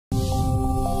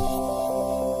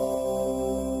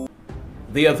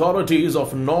The authorities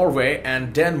of Norway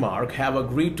and Denmark have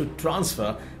agreed to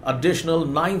transfer additional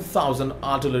 9,000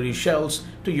 artillery shells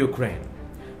to Ukraine.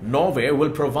 Norway will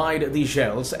provide the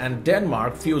shells and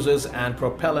Denmark fuses and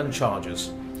propellant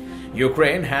charges.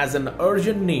 Ukraine has an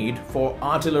urgent need for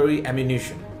artillery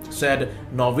ammunition, said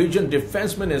Norwegian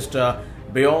Defense Minister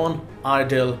Bjørn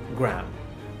Arild Gram.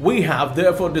 We have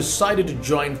therefore decided to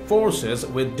join forces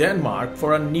with Denmark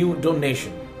for a new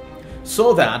donation,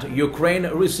 so that Ukraine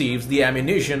receives the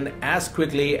ammunition as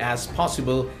quickly as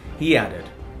possible, he added.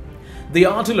 The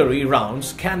artillery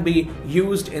rounds can be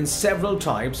used in several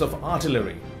types of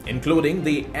artillery, including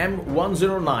the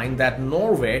M109 that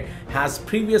Norway has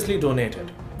previously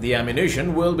donated. The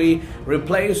ammunition will be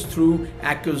replaced through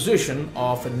acquisition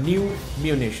of new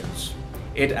munitions,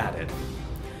 it added.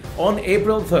 On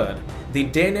April 3rd, the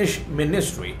Danish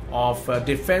Ministry of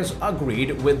Defense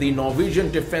agreed with the Norwegian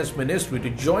Defense Ministry to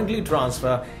jointly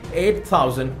transfer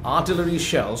 8,000 artillery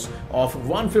shells of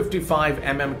 155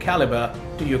 mm caliber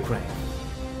to Ukraine.